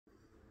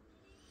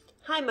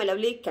Hi my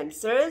lovely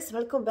Cancers,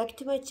 welcome back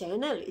to my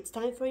channel. It's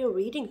time for your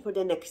reading for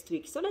the next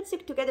week. So let's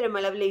look together,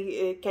 my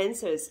lovely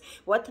Cancers.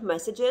 What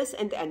messages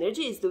and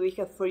energies do we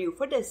have for you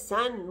for the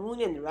Sun, Moon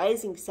and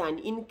Rising Sun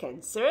in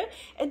Cancer?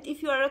 And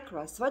if you are a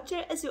cross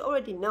watcher, as you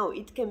already know,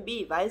 it can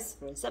be vice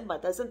versa,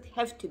 but doesn't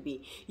have to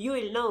be. You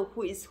will know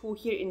who is who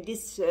here in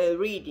this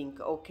reading,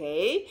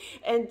 okay?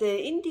 And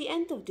in the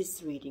end of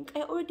this reading,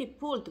 I already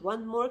pulled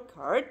one more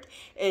card,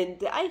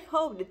 and I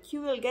hope that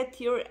you will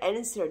get your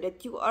answer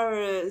that you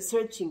are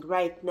searching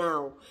right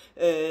now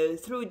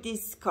through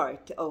this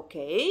card.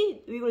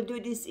 Okay, we will do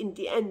this in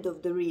the end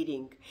of the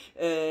reading,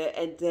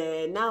 and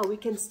now we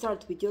can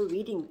start with your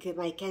reading,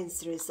 my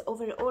Cancers.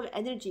 Overall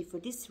energy for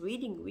this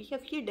reading, we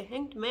have here the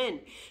Hanged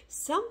Man.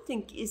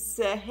 Something is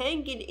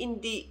hanging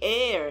in the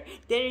air.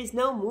 There is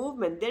no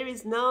movement, there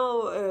is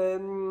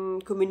no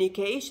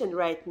communication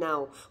right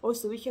now.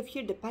 Also we have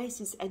here the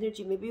Pisces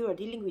energy. Maybe you are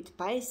dealing with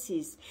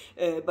Pisces,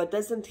 but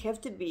doesn't have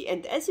to be.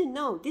 And as you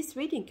know, this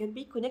reading can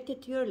be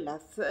connected to your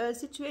love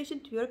situation,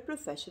 to your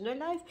professional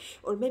life,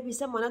 or maybe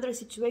some other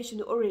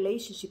situation or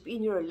relationship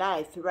in your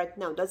life right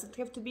now. Doesn't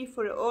have to be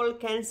for all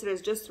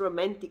Cancers, just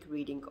romantic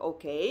reading,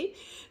 okay?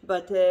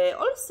 But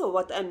also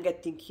what I'm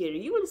getting here,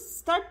 you will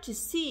start to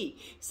see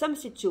some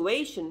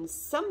situations,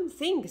 some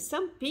things,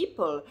 some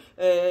people,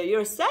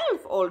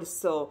 yourself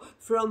also,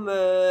 from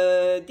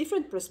a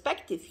different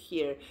perspective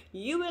here.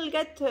 You will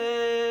get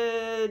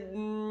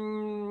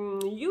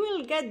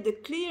the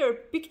clear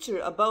picture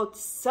about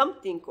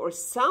something or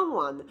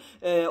someone.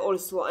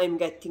 Also I'm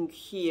getting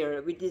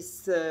here with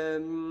this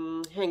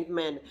Hanged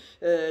Man.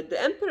 The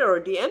Emperor,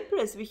 the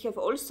Empress, we have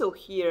also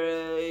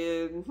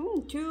here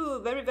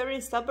two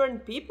very stubborn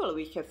people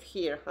we have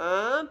here,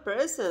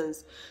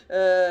 persons.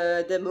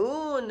 The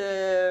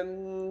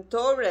Moon,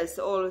 Taurus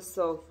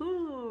also.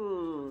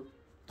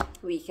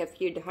 We have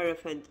here the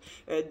Hierophant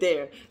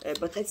there.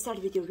 But let's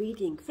start with the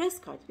reading.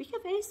 First card, we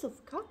have Ace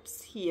of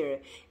Cups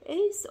here.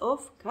 Ace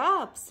of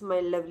Cups, my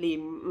lovely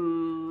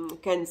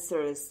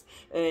Cancers.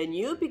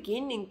 New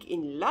beginning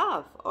in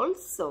love.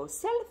 Also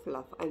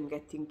self-love I'm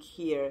getting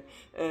here.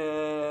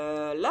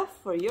 Love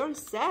for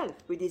yourself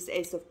with this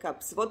Ace of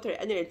Cups. Water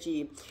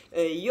energy,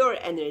 your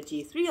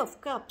energy. Three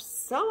of Cups.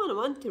 Someone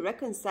wants to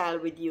reconcile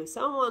with you.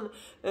 Someone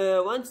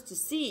wants to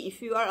see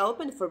if you are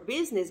open for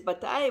business,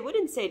 but I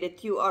wouldn't say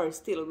that you are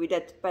still with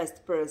that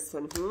past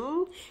person.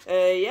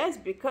 Yes,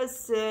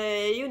 because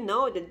you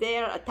know that they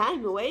are a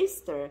time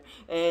waster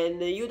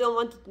and you don't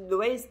want to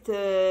waste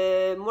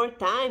more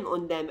time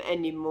on them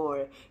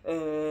anymore.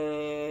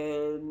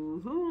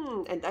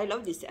 And I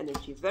love this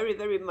energy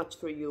very much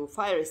for you.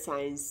 Fire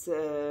signs,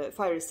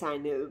 fire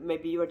sign,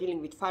 maybe you are dealing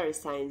with fire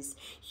signs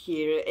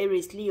here,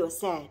 Aries, Leo,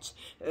 Sag.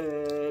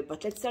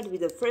 But let's start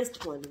with the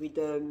first one, with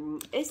the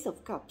Ace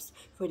of Cups.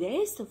 For the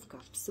Ace of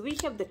Cups, we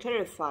have the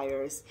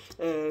clarifiers.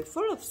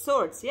 Four of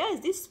Swords. Yes,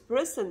 this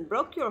person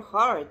broke your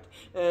heart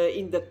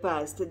in the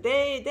past.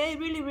 They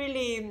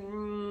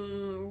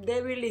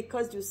really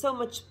caused you so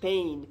much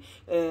pain,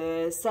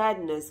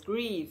 sadness,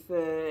 grief,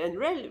 and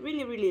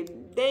really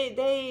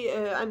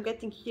I'm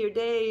getting here,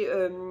 they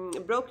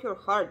broke your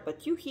heart,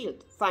 but you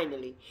healed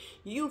finally.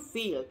 You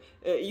feel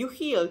you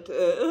healed,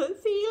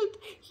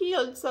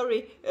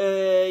 sorry.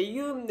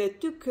 You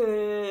took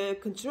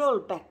control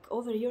back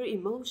over your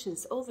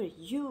emotions, over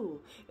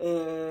you.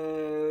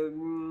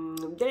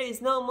 There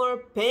is no more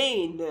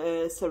pain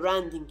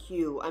surrounding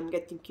you, I'm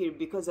getting here,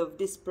 because of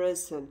this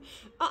person.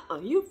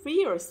 You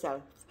free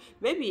yourself.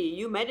 Maybe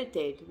you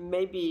meditate,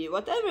 maybe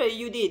whatever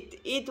you did,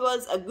 it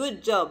was a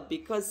good job,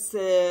 because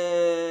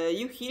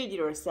you healed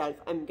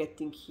yourself, I'm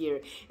getting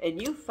here.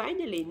 And you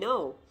finally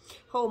know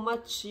how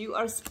much you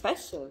are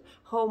special,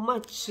 how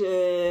much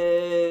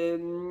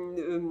is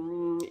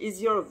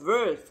your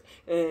worth.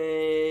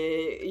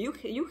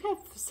 You have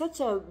such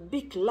a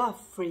big love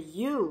for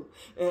you,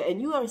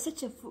 and you are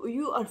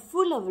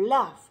full of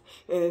love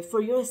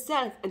for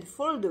yourself and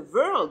for the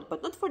world,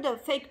 but not for the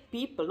fake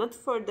people, not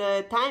for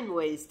the time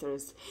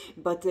wasters,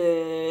 but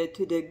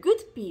to the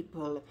good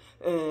people.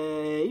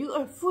 You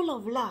are full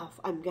of love,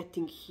 I'm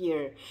getting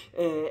here,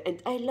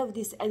 and I love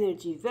this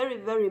energy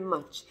very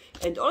much.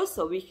 And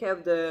also we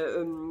have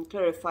the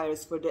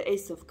clarifiers for the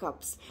Ace of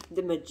Cups.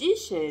 The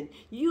Magician,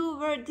 you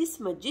were this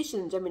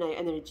Magician, Gemini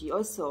energy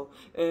also,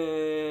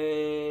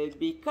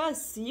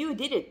 because you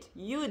did it.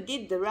 You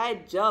did the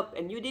right job,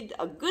 and you did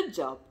a good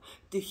job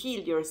to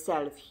heal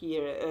yourself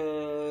here,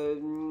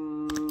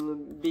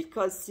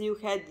 because you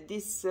had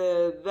this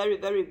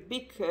very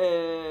big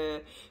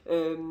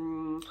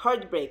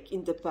heartbreak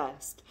in the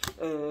past.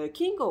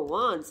 King of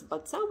Wands,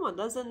 but someone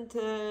doesn't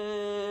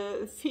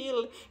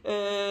feel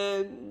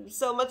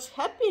so much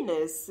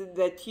happiness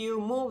that you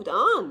moved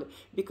on,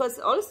 because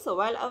also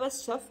while I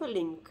was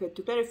shuffling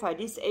to clarify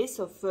this Ace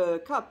of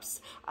Cups,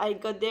 I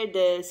got there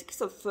the Six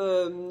of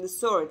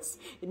Swords,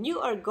 and you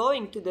are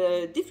going to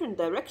the different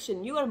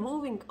direction. You are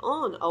moving on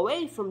alone,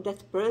 away from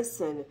that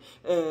person.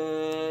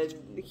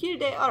 Here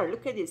they are,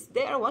 look at this,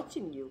 they are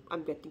watching you.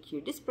 I'm getting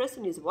here, this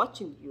person is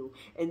watching you,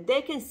 and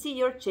they can see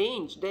your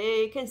change.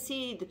 They can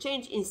see the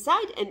change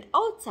inside and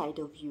outside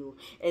of you,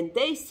 and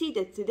they see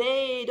that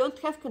they don't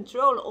have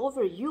control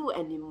over you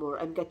anymore.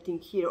 I'm getting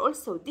here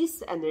also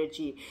this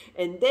energy,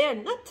 and they are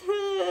not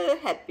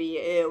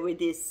happy with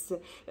this,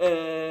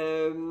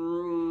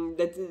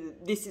 that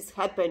this is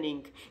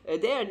happening.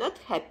 They are not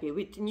happy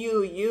with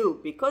new you,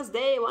 because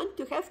they want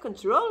to have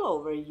control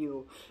over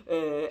you,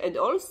 and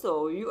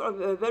also you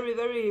are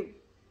very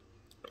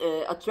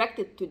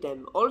attracted to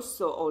them.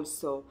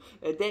 Also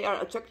they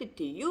are attracted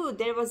to you.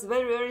 There was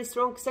very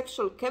strong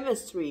sexual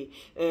chemistry,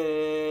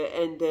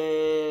 and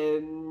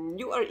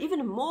you are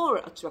even more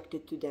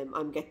attracted to them.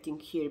 I'm getting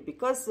here,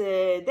 because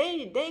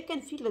they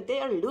can feel that they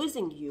are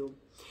losing you,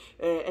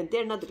 and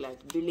they're not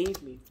glad,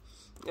 believe me.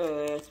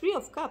 Three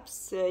of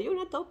Cups, you're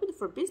not open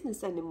for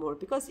business anymore,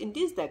 because in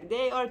this deck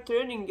they are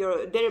turning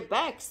their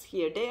backs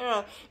here. They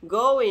are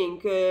going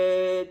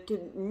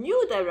to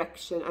new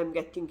direction, I'm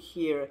getting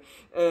here,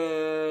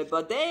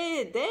 but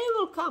they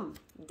will come.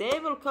 They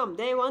will come.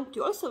 They want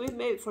to also,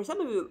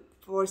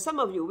 for some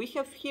of you, we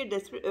have here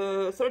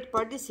the third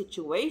party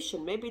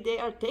situation. Maybe they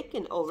are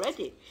taken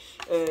already.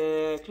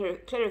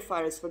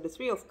 Clarifiers for the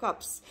Three of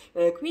Cups.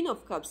 Queen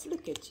of Cups,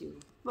 look at you.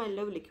 My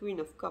lovely Queen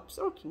of Cups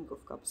or King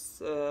of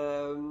Cups.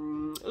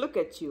 Look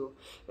at you.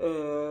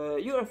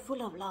 You are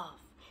full of love.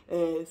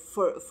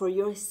 For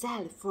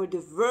yourself, for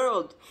the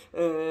world,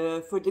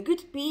 for the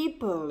good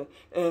people,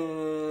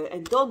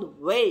 and don't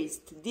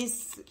waste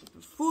this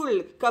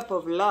full cup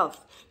of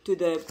love to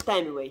the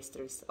time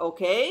wasters,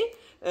 okay?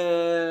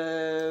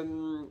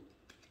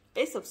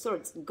 Ace of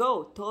Swords,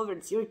 go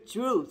towards your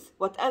truth,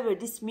 whatever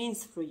this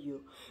means for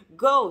you.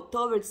 Go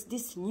towards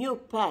this new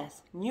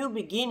path, new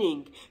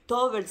beginning,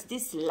 towards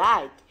this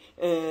light,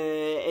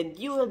 and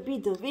you will be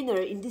the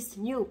winner in this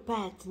new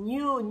path,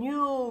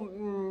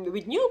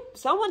 with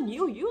someone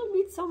new. You will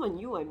meet someone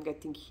new, I'm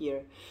getting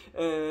here.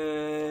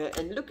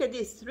 And look at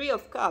this, Three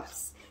of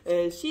Cups.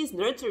 She's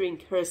nurturing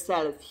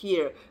herself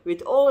here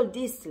with all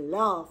this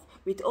love,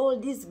 with all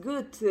these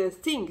good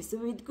things,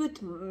 with good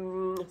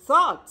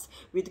thoughts,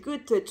 with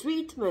good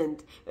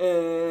treatment.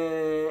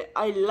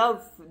 I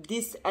love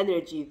this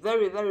energy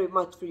very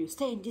much for you.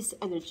 Stay in this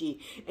energy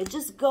and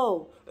just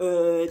go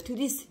to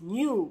this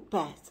new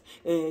path,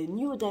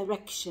 new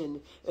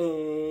direction.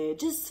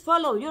 Just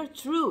follow your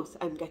truth,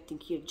 I'm getting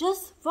here.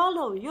 Just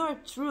follow your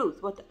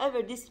truth,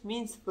 whatever this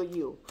means for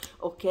you,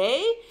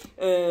 okay?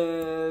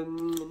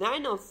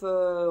 Nine of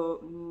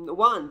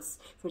Wands.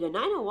 For the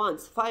Nine of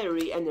Wands,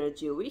 fiery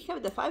energy, we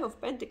have the Five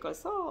of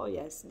Pentacles. Oh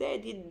yes, they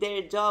did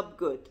their job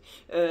good.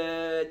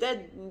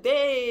 That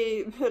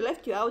they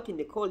left you out in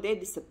the cold. They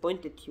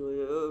disappointed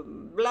you.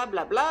 Blah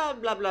blah blah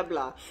blah blah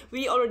blah.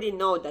 We already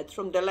know that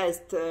from the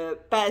last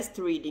past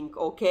reading.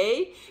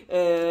 Okay,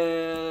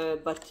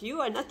 but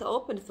you are not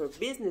open for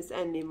business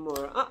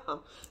anymore.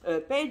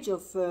 Page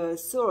of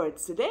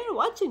Swords. They're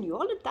watching you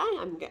all the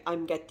time.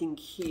 I'm getting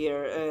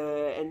here,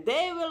 and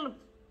they will.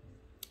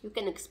 You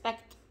can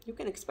expect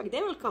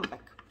they will come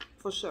back.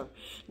 For sure,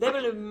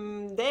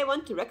 they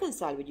want to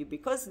reconcile with you,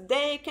 because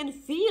they can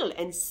feel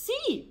and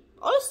see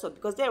also,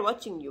 because they're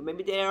watching you.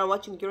 Maybe they are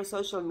watching your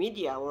social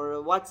media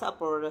or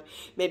WhatsApp, or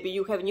maybe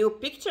you have new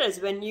pictures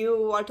when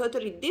you are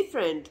totally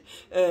different.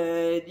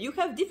 You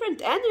have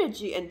different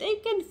energy, and they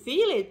can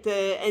feel it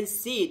and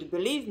see it,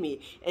 believe me.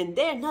 And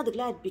they're not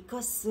glad,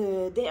 because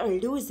they are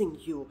losing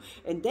you,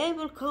 and they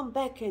will come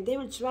back and they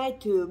will try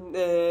to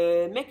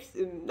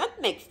not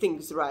make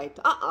things right,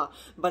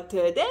 but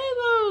they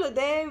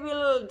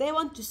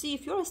want to see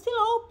if you're still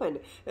open,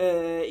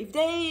 if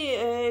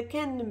they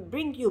can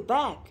bring you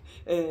back.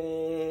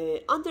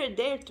 Under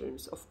their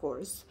terms, of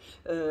course,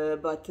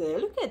 but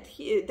look at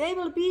here, they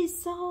will be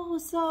so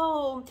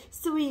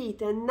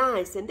sweet and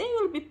nice, and they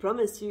will be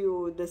promise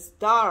you the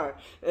star,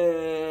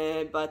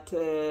 but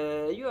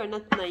you are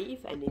not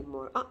naive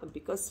anymore,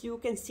 because you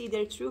can see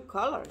their true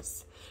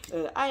colors.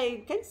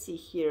 I can see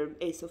here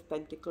Ace of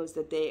Pentacles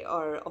that they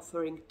are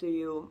offering to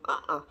you.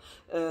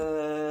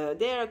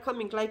 They are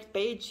coming like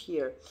Page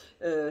here.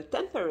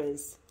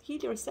 Temperance.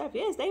 Heal yourself.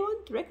 Yes, they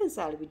want to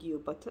reconcile with you,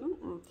 but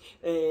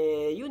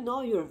you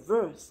know your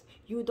worth.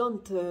 You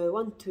don't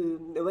want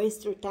to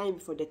waste your time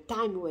for the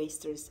time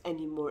wasters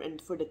anymore,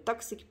 and for the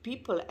toxic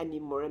people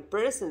anymore, and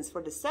persons,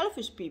 for the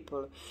selfish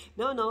people.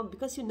 No,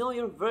 because you know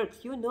your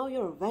worth. You know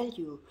your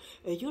value.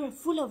 You are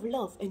full of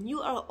love, and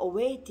you are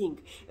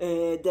awaiting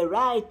the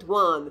right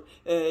one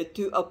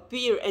to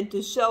appear and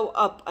to show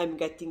up. I'm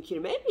getting here.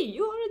 Maybe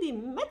you already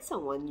met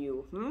someone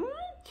new.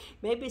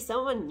 Maybe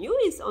someone new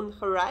is on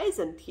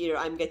horizon here.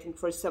 I'm getting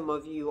for some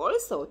of you.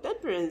 Also,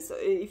 Temperance,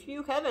 if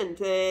you haven't,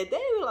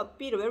 they will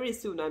appear very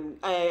soon.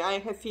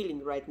 I have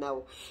feeling right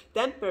now.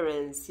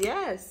 Temperance,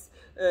 yes.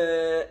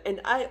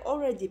 And I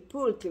already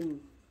pulled,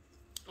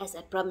 as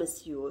I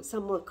promised you,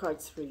 some more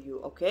cards for you,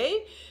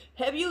 okay?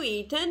 Have you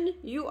eaten?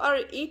 You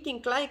are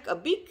eating like a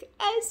big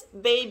ass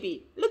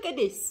baby. Look at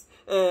this.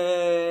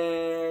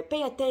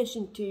 Pay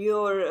attention to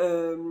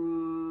your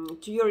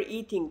to your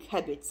eating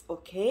habits,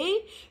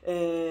 okay?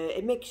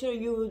 And make sure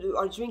you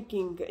are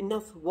drinking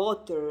enough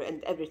water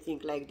and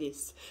everything like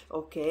this,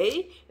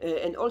 okay?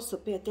 And also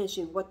pay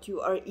attention what you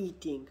are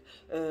eating.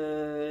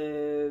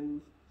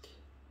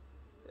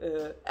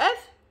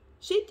 F,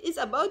 shit is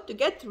about to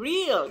get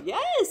real.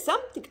 Yes,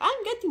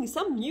 I'm getting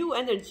some new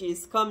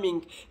energies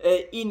coming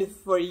in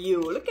for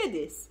you. Look at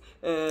this.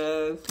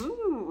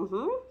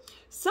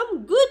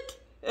 Some good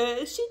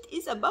shit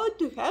is about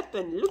to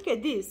happen. Look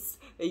at this.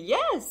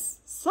 Yes,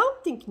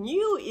 something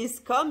new is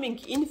coming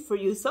in for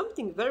you.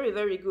 Something very,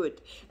 very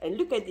good. And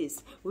look at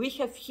this. We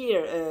have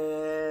here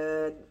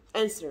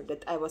answer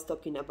that I was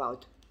talking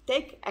about.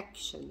 Take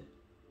action.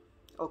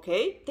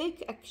 Okay,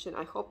 take action.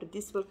 I hope that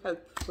this will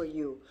help for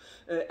you.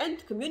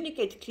 And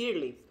communicate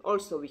clearly.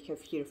 Also, we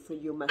have here for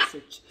you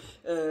message.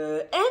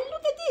 And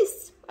look at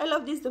this. I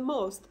love this the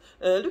most.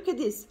 Look at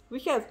this. We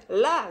have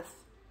laugh.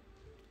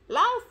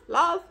 Laugh,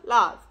 laugh,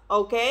 laugh.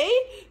 Okay?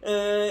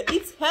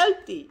 It's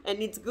healthy and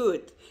it's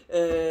good.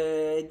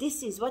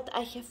 This is what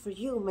I have for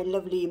you, my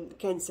lovely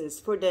Cancers,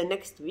 for the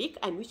next week.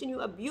 I'm wishing you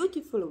a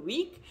beautiful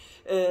week.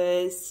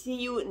 See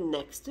you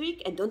next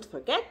week. And don't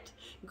forget,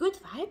 good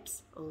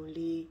vibes,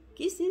 only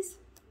kisses.